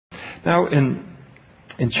Now, in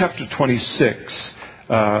chapter 26,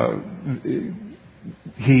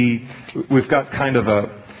 we've got kind of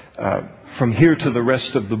from here to the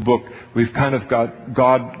rest of the book, we've kind of got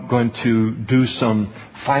God going to do some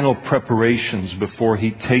final preparations before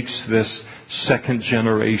He takes this second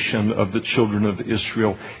generation of the children of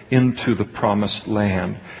Israel into the promised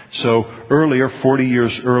land. So earlier, 40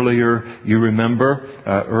 years earlier, you remember,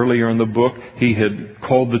 earlier in the book, He had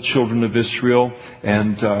called the children of Israel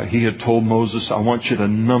and He had told Moses, I want you to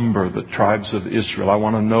number the tribes of Israel. I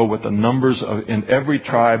want to know what the numbers in every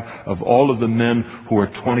tribe of all of the men who are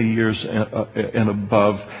 20 years and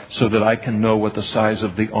above, so that I can know what the size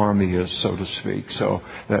of the army is, so to speak. So,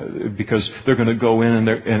 because they're going to go in and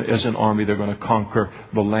as an army, they're going to conquer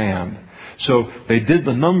the land. So they did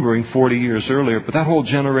the numbering 40 years earlier, but that whole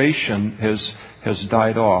generation has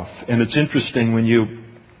died off. And it's interesting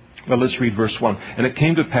let's read verse 1. And it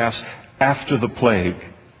came to pass after the plague.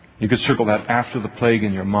 You could circle that, after the plague,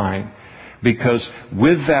 in your mind. Because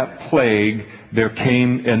with that plague, there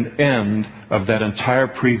came an end of that entire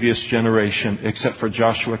previous generation, except for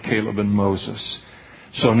Joshua, Caleb, and Moses.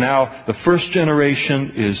 So now the first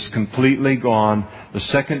generation is completely gone. The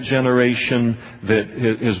second generation that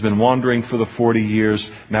has been wandering for the 40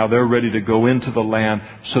 years, now they're ready to go into the land,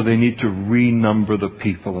 so they need to renumber the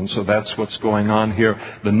people. And so that's what's going on here.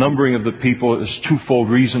 The numbering of the people is twofold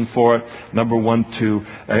reason for it. Number one, to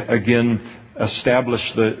again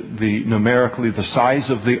establish the numerically the size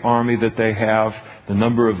of the army that they have, the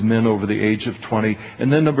number of men over the age of 20.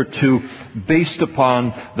 And then number two, based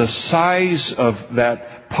upon the size of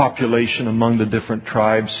that population among the different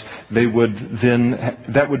tribes,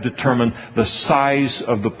 that would determine the size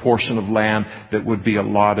of the portion of land that would be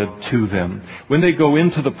allotted to them. When they go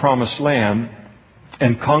into the promised land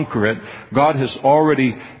and conquer it, God has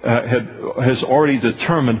already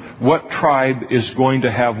determined what tribe is going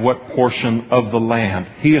to have what portion of the land.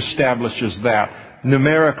 He establishes that.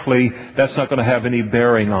 Numerically, that's not going to have any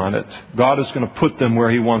bearing on it. God is going to put them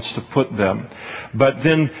where He wants to put them. But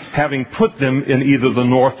then, having put them in either the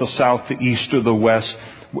north, the south, the east, or the west,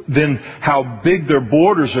 then how big their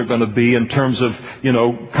borders are going to be in terms of,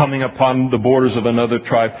 coming upon the borders of another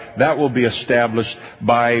tribe, that will be established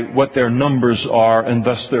by what their numbers are, and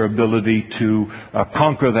thus their ability to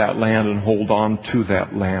conquer that land and hold on to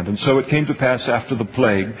that land. And so it came to pass after the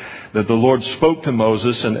plague that the Lord spoke to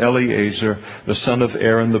Moses and Eleazar, the son of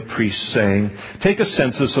Aaron the priest, saying, Take a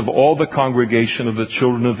census of all the congregation of the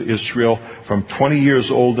children of Israel from 20 years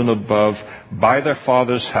old and above, by their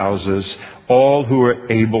fathers' houses, all who are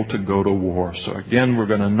able to go to war. So again, we're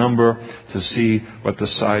going to number to see what the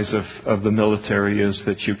size of the military is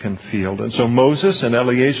that you can field. And so Moses and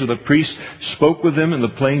Eleazar the priest spoke with them in the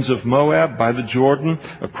plains of Moab by the Jordan,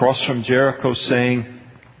 across from Jericho, saying,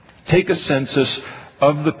 Take a census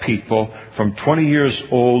of the people from 20 years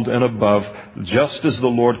old and above, just as the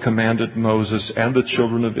Lord commanded Moses and the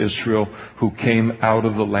children of Israel who came out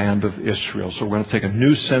of the land of Israel. So we're going to take a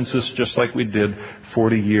new census just like we did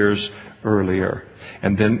 40 years earlier.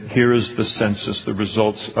 And then here is the census, the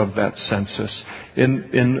results of that census.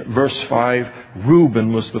 In verse 5,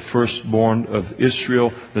 Reuben was the firstborn of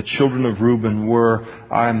Israel. The children of Reuben were,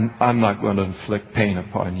 I'm not going to inflict pain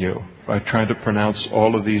upon you by trying to pronounce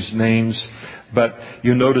all of these names. But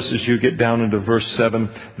you notice as you get down into verse 7,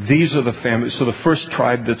 these are the families. So the first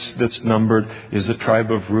tribe that's numbered is the tribe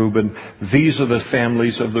of Reuben. These are the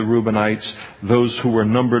families of the Reubenites. Those who were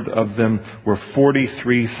numbered of them were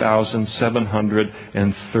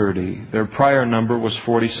 43,730. Their prior number was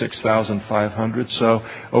 46,500. So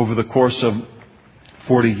over the course of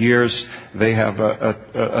 40 years, they have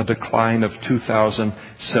a decline of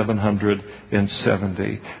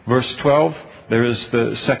 2,770. Verse 12, there is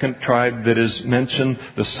the second tribe that is mentioned,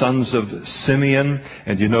 the sons of Simeon.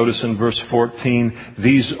 And you notice in verse 14,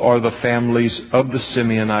 these are the families of the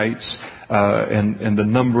Simeonites, and the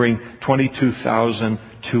numbering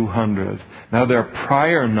 22,200. Now their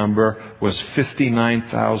prior number was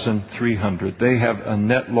 59,300. They have a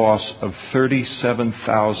net loss of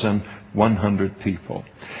 37,100 people,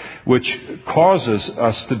 which causes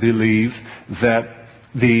us to believe that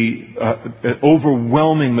the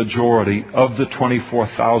overwhelming majority of the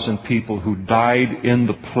 24,000 people who died in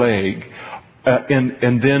the plague,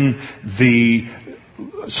 and then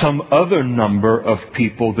some other number of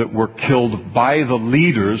people that were killed by the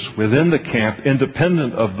leaders within the camp,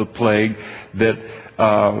 independent of the plague, that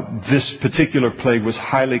this particular plague was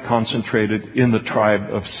highly concentrated in the tribe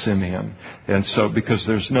of Simeon. And so, because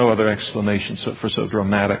there's no other explanation for so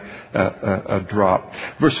dramatic a drop.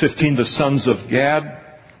 Verse 15, the sons of Gad.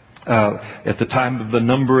 At the time of the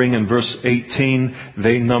numbering in verse 18,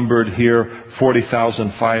 they numbered here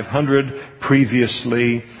 40,500.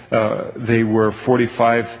 Previously, they were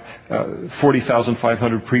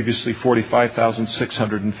 40,500. Previously,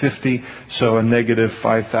 45,650. So a negative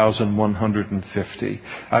 5,150.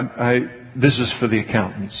 This is for the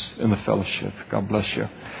accountants in the fellowship. God bless you.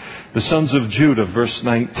 The sons of Judah, verse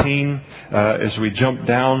 19, as we jump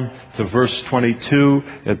down to verse 22,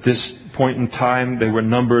 at this point in time, they were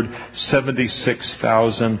numbered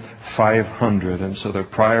 76,500. And so their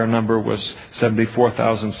prior number was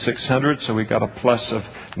 74,600, so we got a plus of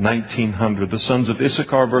 1,900. The sons of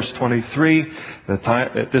Issachar, verse 23,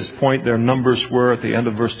 at this point, their numbers were, at the end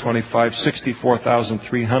of verse 25,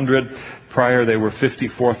 64,300. Prior, they were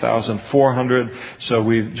 54,400, so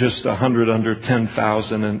we've just 100 under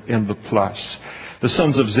 10,000 in the plus. The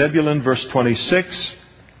sons of Zebulun, verse 26,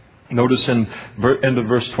 notice in end of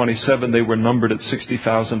verse 27, they were numbered at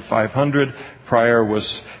 60,500. Prior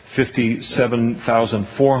was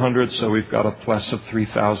 57,400, so we've got a plus of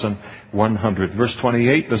 3,100. Verse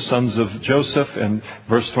 28, the sons of Joseph, and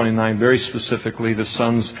verse 29, very specifically, the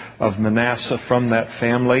sons of Manasseh from that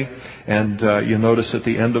family. And you notice at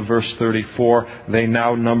the end of verse 34, they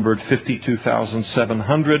now numbered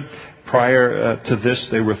 52,700. Prior to this,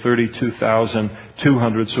 they were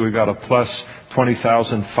 32,200, so we got a plus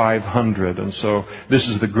 20,500. And so this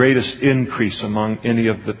is the greatest increase among any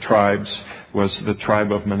of the tribes, was the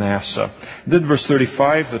tribe of Manasseh. Then verse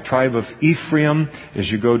 35, the tribe of Ephraim,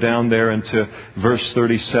 as you go down there into verse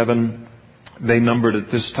 37, they numbered at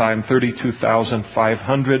this time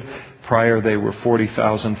 32,500. Prior they were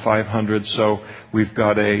 40,500, so we've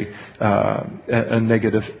got a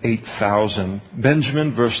negative 8,000.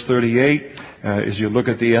 Benjamin, verse 38, as you look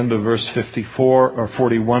at the end of verse 54, or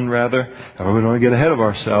 41 rather, we don't want to get ahead of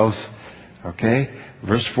ourselves, okay?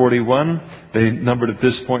 Verse 41, they numbered at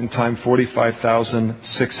this point in time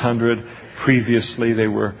 45,600. Previously they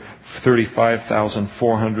were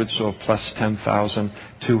 35,400, so a plus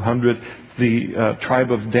 10,200. The tribe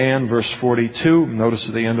of Dan, verse 42, notice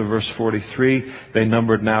at the end of verse 43, they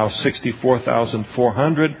numbered now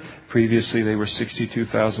 64,400. Previously they were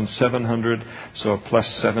 62,700, so a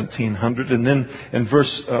plus 1,700. And then in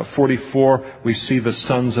verse 44, we see the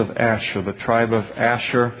sons of Asher, the tribe of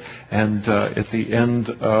Asher. And at the end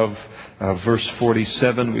of verse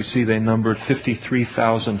 47, we see they numbered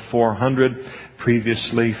 53,400.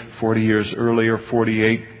 Previously, 40 years earlier,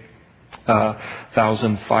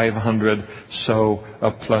 48,500, so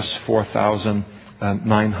a plus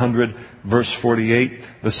 4,900. Verse 48,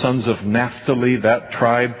 the sons of Naphtali, that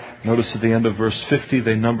tribe, notice at the end of verse 50,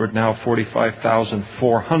 they numbered now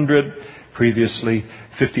 45,400. Previously,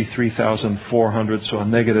 53,400, so a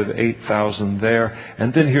negative 8,000 there.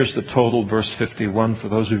 And then here's the total, verse 51, for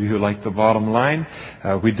those of you who like the bottom line.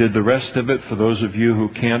 We did the rest of it. For those of you who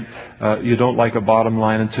can't, you don't like a bottom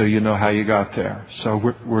line until you know how you got there. So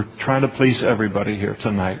we're trying to please everybody here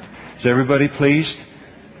tonight. Is everybody pleased?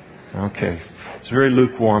 Okay. It's very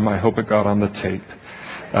lukewarm. I hope it got on the tape.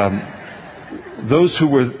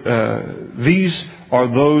 These are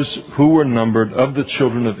those who were numbered of the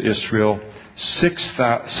children of Israel,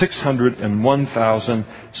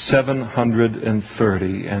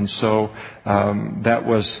 601,730. And so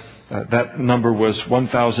that number was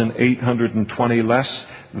 1,820 less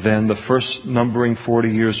than the first numbering 40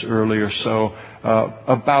 years earlier. So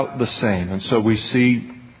about the same. And so we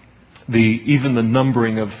see even the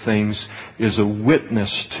numbering of things is a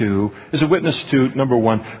witness to, number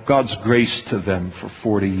one, God's grace to them for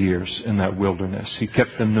 40 years in that wilderness. He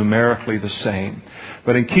kept them numerically the same.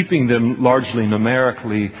 But in keeping them largely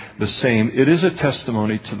numerically the same, it is a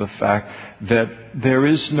testimony to the fact that there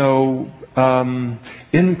is no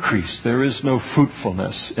increase, there is no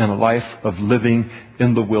fruitfulness in a life of living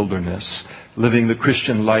in the wilderness. Living the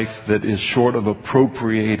Christian life that is short of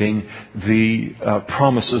appropriating the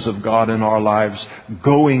promises of God in our lives,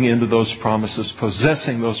 going into those promises,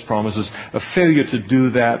 possessing those promises. A failure to do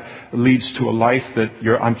that leads to a life that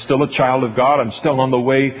I'm still a child of God, I'm still on the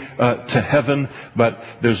way to heaven, but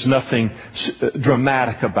there's nothing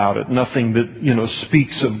dramatic about it, nothing that,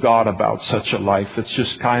 speaks of God about such a life. It's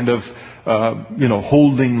just kind of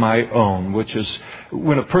holding my own, which is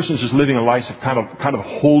when a person's just living a life of kind of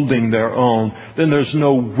holding their own, then there's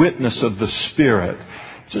no witness of the Spirit.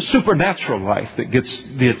 It's a supernatural life that gets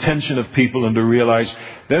the attention of people and to realize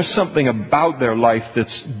there's something about their life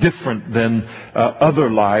that's different than other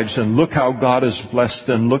lives. And look how God has blessed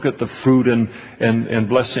them. Look at the fruit and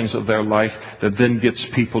blessings of their life that then gets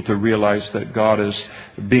people to realize that God is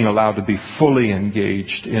being allowed to be fully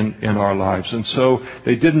engaged in our lives. And so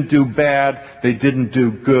they didn't do bad. They didn't do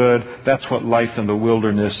good. That's what life in the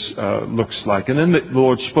wilderness looks like. And then the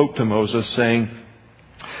Lord spoke to Moses saying,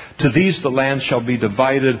 "To these the land shall be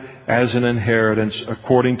divided as an inheritance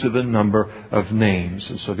according to the number of names."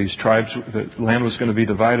 And so these tribes, the land was going to be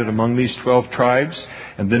divided among these 12 tribes.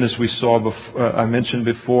 And then as we saw, I mentioned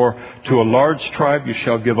before, to a large tribe you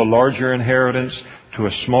shall give a larger inheritance. To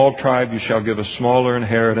a small tribe you shall give a smaller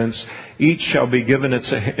inheritance. Each shall be given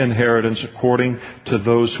its inheritance according to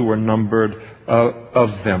those who are numbered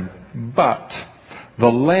of them. But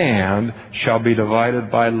the land shall be divided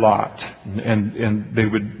by lot. And they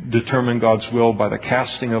would determine God's will by the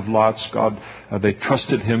casting of lots. They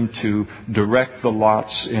trusted Him to direct the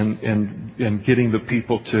lots in getting the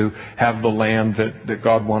people to have the land that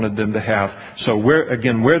God wanted them to have. So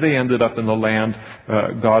where they ended up in the land,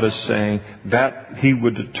 God is saying that He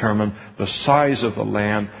would determine the size of the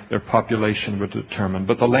land, their population would determine.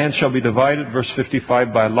 But the land shall be divided, verse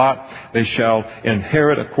 55, by lot. They shall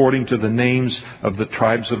inherit according to the names of the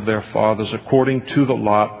tribes of their fathers, according to the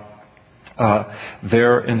lot.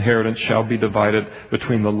 Their inheritance shall be divided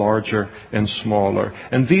between the larger and smaller.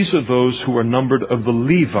 And these are those who are numbered of the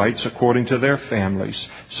Levites according to their families.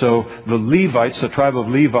 So the Levites, the tribe of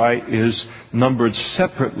Levi, is numbered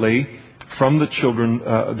separately from the children,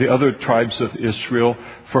 the other tribes of Israel,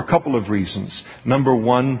 for a couple of reasons. Number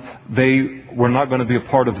one, they were not going to be a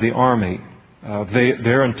part of the army.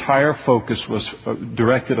 Their entire focus was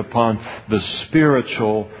directed upon the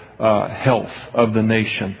spiritual health of the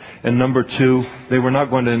nation. And number two, they were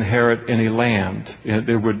not going to inherit any land.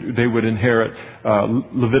 They would inherit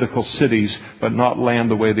Levitical cities, but not land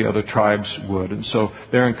the way the other tribes would. And so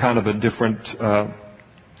they're in kind of a different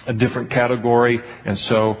category, and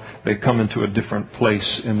so they come into a different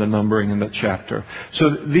place in the numbering in the chapter. So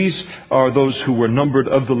these are those who were numbered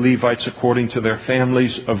of the Levites according to their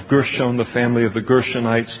families: of Gershon, the family of the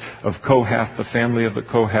Gershonites; of Kohath, the family of the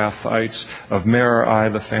Kohathites; of Merari,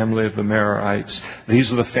 the family of the Merarites.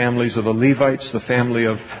 These are the families of the Levites: the family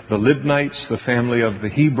of the Libnites, the family of the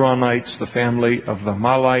Hebronites, the family of the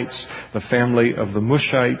Malites, the family of the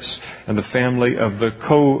Mushites, and the family of the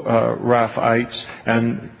Korathites.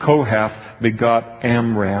 And Kohath begot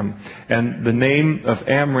Amram. And the name of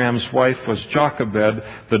Amram's wife was Jochebed,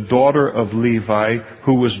 the daughter of Levi,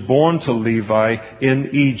 who was born to Levi in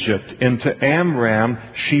Egypt. And to Amram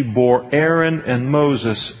she bore Aaron and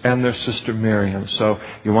Moses and their sister Miriam. So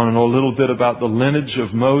you want to know a little bit about the lineage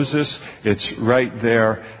of Moses? It's right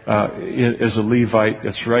there as a Levite.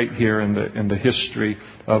 It's right here in the history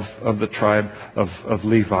of the tribe of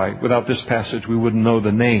Levi. Without this passage, we wouldn't know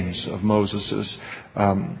the names of Moses's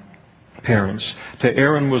parents. To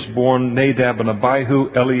Aaron was born Nadab and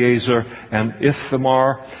Abihu, Eleazar and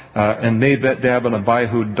Ithamar. And Nadab and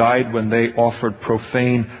Abihu died when they offered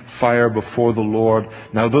profane fire before the Lord.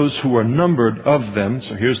 Now those who were numbered of them,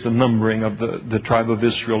 so here's the numbering of the tribe of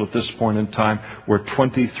Israel at this point in time, were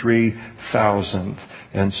 23,000.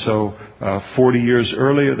 And so 40 years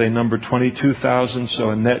earlier they numbered 22,000,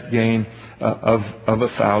 so a net gain of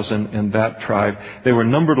 1,000 in that tribe. They were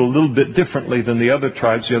numbered a little bit differently than the other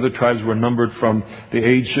tribes. The other tribes were numbered from the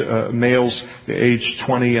age males, the age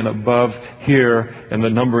 20 and above. Here, in the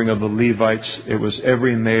numbering of the Levites, it was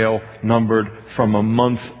every male numbered from a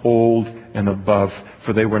month old and above,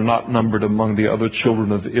 for they were not numbered among the other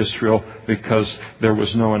children of Israel because there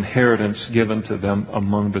was no inheritance given to them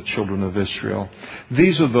among the children of Israel.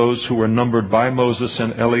 These are those who were numbered by Moses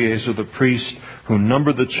and Eleazar the priest, who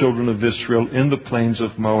numbered the children of Israel in the plains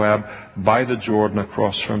of Moab by the Jordan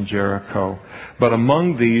across from Jericho. But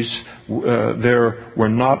among these there were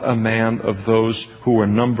not a man of those who were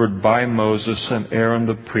numbered by Moses and Aaron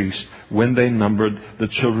the priest when they numbered the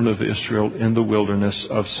children of Israel in the wilderness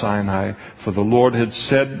of Sinai. For the Lord had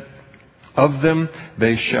said of them,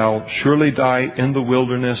 they shall surely die in the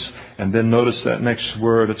wilderness. And then notice that next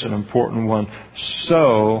word, it's an important one.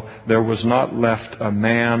 So there was not left a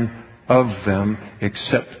man of them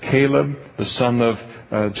except Caleb, the son of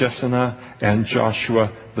Jephunneh, and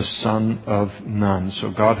Joshua, the son of Nun.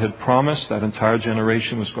 So God had promised that entire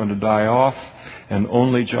generation was going to die off, and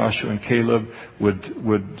only Joshua and Caleb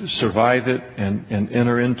would survive it and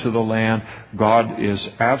enter into the land. God is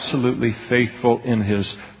absolutely faithful in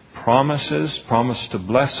His promised to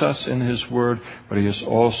bless us in His Word, but He is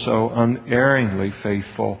also unerringly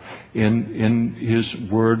faithful in His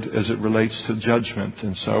Word as it relates to judgment.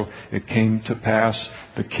 And so it came to pass.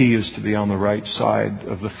 The key is to be on the right side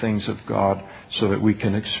of the things of God so that we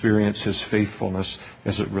can experience His faithfulness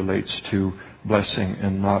as it relates to blessing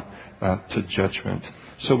and not to judgment.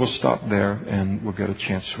 So we'll stop there and we'll get a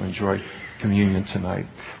chance to enjoy communion tonight.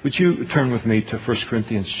 Would you turn with me to 1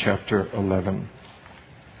 Corinthians chapter 11?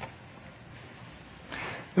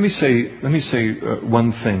 Let me say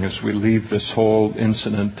one thing as we leave this whole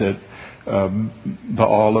incident at the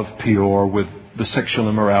Isle of Peor with the sexual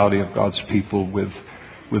immorality of God's people, with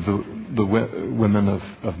the women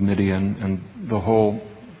of Midian, and the whole,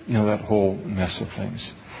 that whole mess of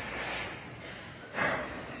things.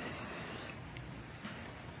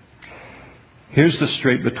 Here's the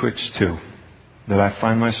strait betwixt two that I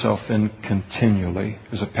find myself in continually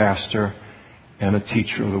as a pastor and a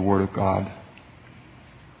teacher of the Word of God.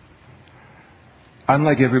 I'm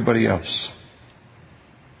like everybody else.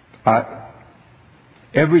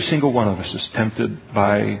 Every single one of us is tempted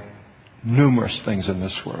by numerous things in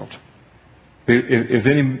this world. If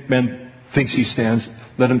any man thinks he stands,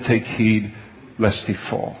 let him take heed lest he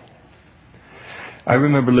fall. I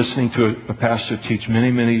remember listening to a pastor teach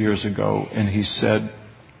many, many years ago, and he said,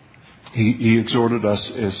 he exhorted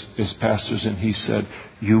us as pastors, and he said,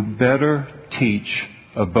 you better teach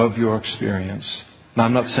above your experience. Now,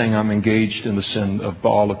 I'm not saying I'm engaged in the sin of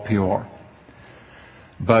Baal of Peor,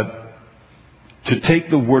 but to take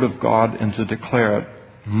the Word of God and to declare it,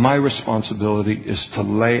 my responsibility is to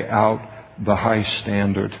lay out the high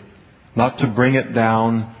standard, not to bring it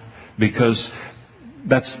down, because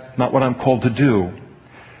that's not what I'm called to do.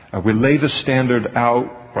 We lay the standard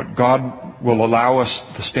out, what God will allow us,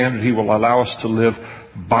 the standard He will allow us to live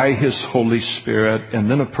by His Holy Spirit, and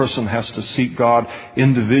then a person has to seek God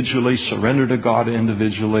individually, surrender to God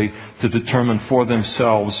individually, to determine for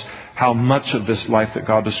themselves how much of this life that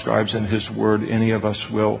God describes in His Word any of us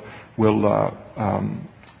will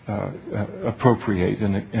appropriate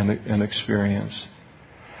and experience.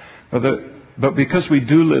 But because we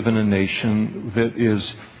do live in a nation that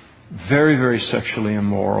is very, very sexually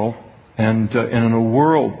immoral, and in a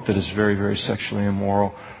world that is very, very sexually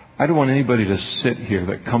immoral, I don't want anybody to sit here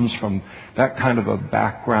that comes from that kind of a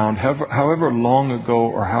background, however long ago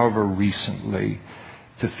or however recently,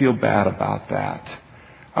 to feel bad about that.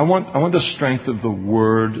 I want the strength of the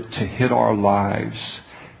Word to hit our lives,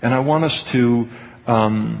 and I want us to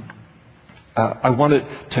I want it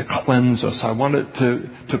to cleanse us. I want it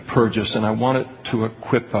to purge us, and I want it to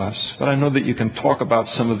equip us. But I know that you can talk about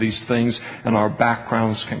some of these things, and our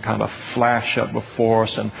backgrounds can kind of flash up before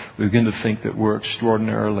us, and we begin to think that we're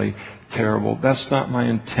extraordinarily terrible. That's not my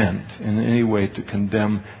intent in any way to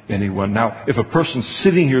condemn anyone. Now, if a person's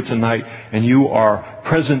sitting here tonight and you are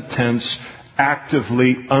present tense,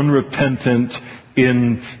 actively unrepentant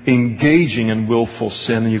in engaging in willful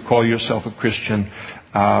sin, and you call yourself a Christian,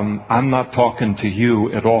 I'm not talking to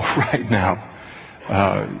you at all right now.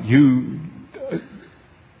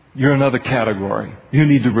 You're another category. You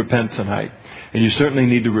need to repent tonight. And you certainly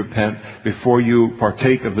need to repent before you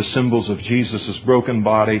partake of the symbols of Jesus' broken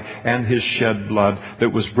body and His shed blood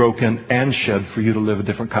that was broken and shed for you to live a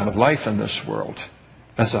different kind of life in this world.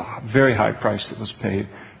 That's a very high price that was paid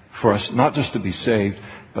for us, not just to be saved,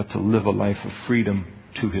 but to live a life of freedom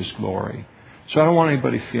to His glory. So I don't want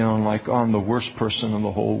anybody feeling like, oh, I'm the worst person in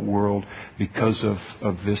the whole world because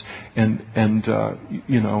of this. And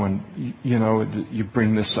you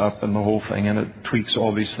bring this up and the whole thing, and it tweaks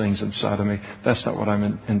all these things inside of me. That's not what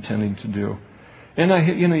I'm intending to do. And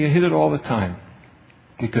you hit it all the time,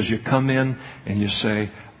 because you come in and you say,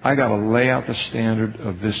 I got to lay out the standard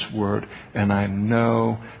of this Word, and I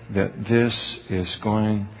know that this is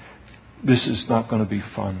not going to be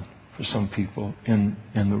fun for some people in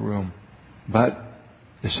the room. But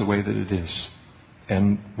it's the way that it is.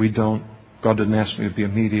 And God didn't ask me to be a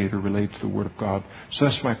mediator related to the Word of God. So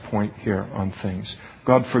that's my point here on things.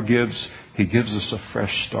 God forgives. He gives us a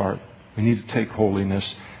fresh start. We need to take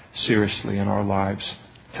holiness seriously in our lives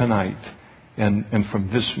tonight and from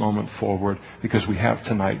this moment forward, because we have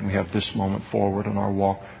tonight and we have this moment forward in our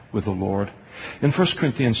walk with the Lord. In 1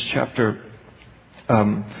 Corinthians chapter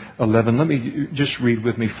 11. Let me just read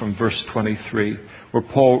with me from verse 23, where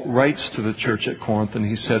Paul writes to the church at Corinth, and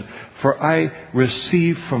he said, "For I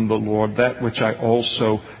received from the Lord that which I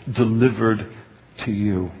also delivered to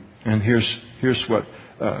you." And here's what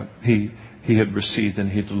he had received and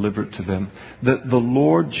he delivered to them. That the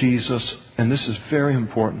Lord Jesus, and this is very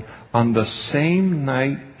important, on the same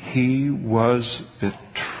night He was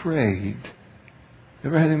betrayed.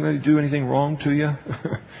 Ever had anybody do anything wrong to you?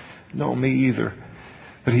 No, me either.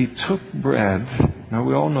 But he took bread. Now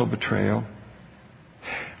we all know betrayal.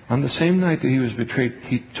 On the same night that he was betrayed,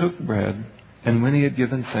 he took bread, and when he had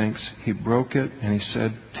given thanks, he broke it, and he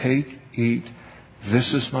said, "Take, eat,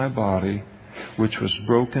 this is my body, which was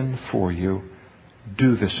broken for you.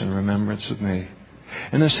 Do this in remembrance of me."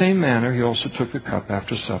 In the same manner, he also took the cup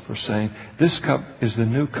after supper, saying, "This cup is the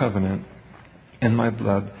new covenant in my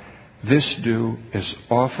blood. This do as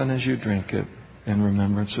often as you drink it in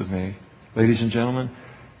remembrance of me." Ladies and gentlemen,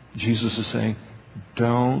 Jesus is saying,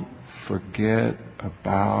 don't forget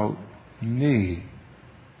about me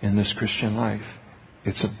in this Christian life.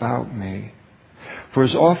 It's about me. "For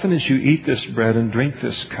as often as you eat this bread and drink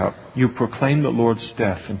this cup, you proclaim the Lord's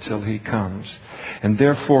death until He comes. And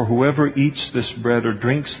therefore, whoever eats this bread or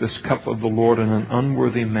drinks this cup of the Lord in an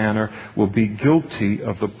unworthy manner will be guilty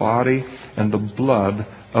of the body and the blood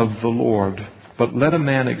of the Lord. But let a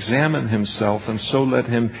man examine himself, and so let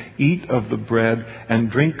him eat of the bread and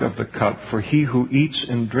drink of the cup. For he who eats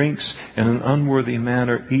and drinks in an unworthy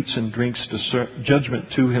manner eats and drinks judgment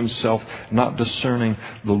to himself, not discerning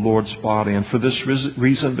the Lord's body. And for this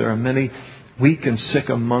reason there are many weak and sick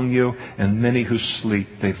among you, and many who sleep.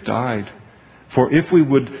 They've died. For if we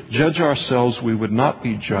would judge ourselves, we would not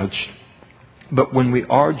be judged. But when we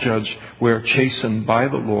are judged, we are chastened by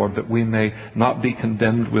the Lord, that we may not be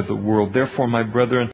condemned with the world. Therefore, my brethren,